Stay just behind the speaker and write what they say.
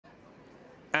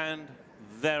And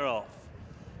they're off.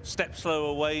 Step slow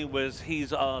away was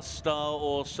He's Our Star,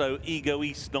 also Ego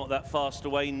East not that fast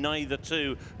away, neither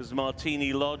too as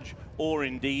Martini Lodge or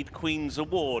indeed Queen's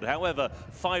Award. However,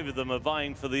 5 of them are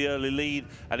vying for the early lead,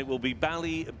 and it will be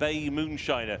Bally Bay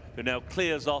Moonshiner who now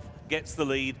clears off, gets the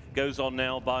lead, goes on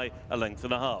now by a length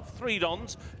and a half. 3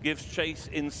 Dons gives chase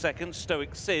in second.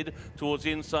 STOIC SYD towards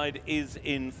the inside is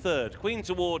in third. Queen's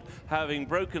Award, having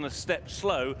broken a step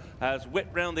slow, has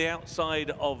whipped round the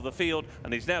outside of the field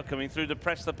and is now coming through to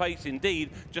press the pace. Indeed,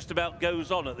 just about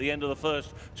goes on at the end of the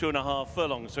first 2.5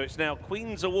 furlongs. So it's now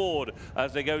Queen's Award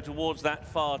as they go towards that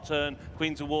far turn.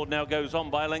 Queen's Award now goes on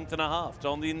by a length and a half.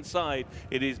 On the inside,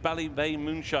 it is Bally Bay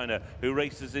Moonshiner who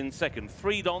races in second.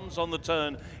 3 Dons on the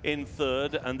turn in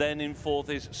third, and then in fourth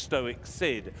is STOIC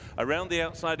SYD. Around the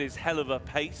outside is Hell of a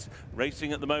Pace,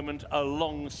 racing at the moment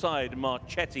alongside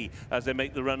Marchetti as they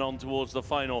make the run on towards the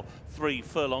final 3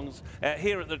 furlongs.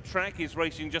 Here at the track is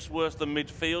racing just worse than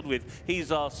midfield with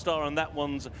He's Our Star, and that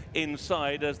one's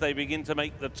inside as they begin to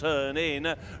make the turn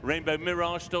in. Rainbow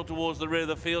Mirage still towards the rear of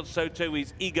the field, so too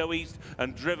is Ego East,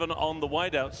 and driven on the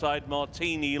wide outside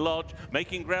Martini Lodge.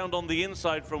 Making ground on the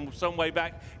inside from some way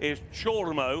back is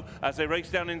Chormo as they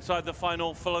race down inside the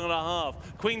final furlong and a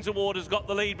half. Queen's Award has got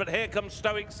the lead, but here comes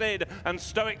STOIC SYD, and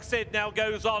STOIC SYD now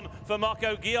goes on for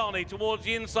Marco Gianni towards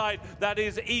the inside. That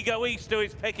is Ego East who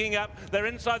is picking up. They're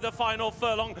inside the final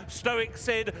furlong. STOIC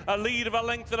SYD a lead of a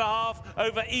length and a half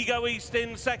over Ego East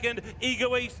in second.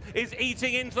 Ego East is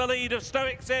eating into the lead of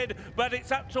STOIC SYD, but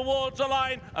it's up towards the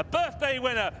line. A birthday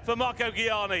winner for Marco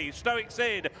Gianni. STOIC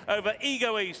SYD over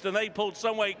Ego East, and they pulled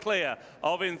some way clear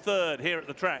of in third here at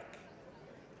the track.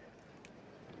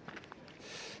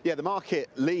 Yeah, the market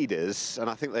leaders, and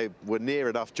I think they were near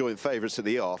enough joint favourites at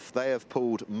the off, they have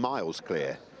pulled miles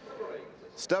clear.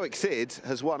 STOIC SYD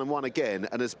has won and won again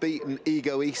and has beaten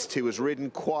Ego East, who was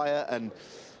ridden quiet and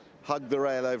hugged the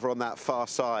rail over on that far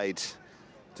side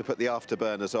to put the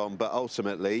afterburners on, but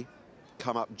ultimately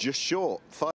come up just short.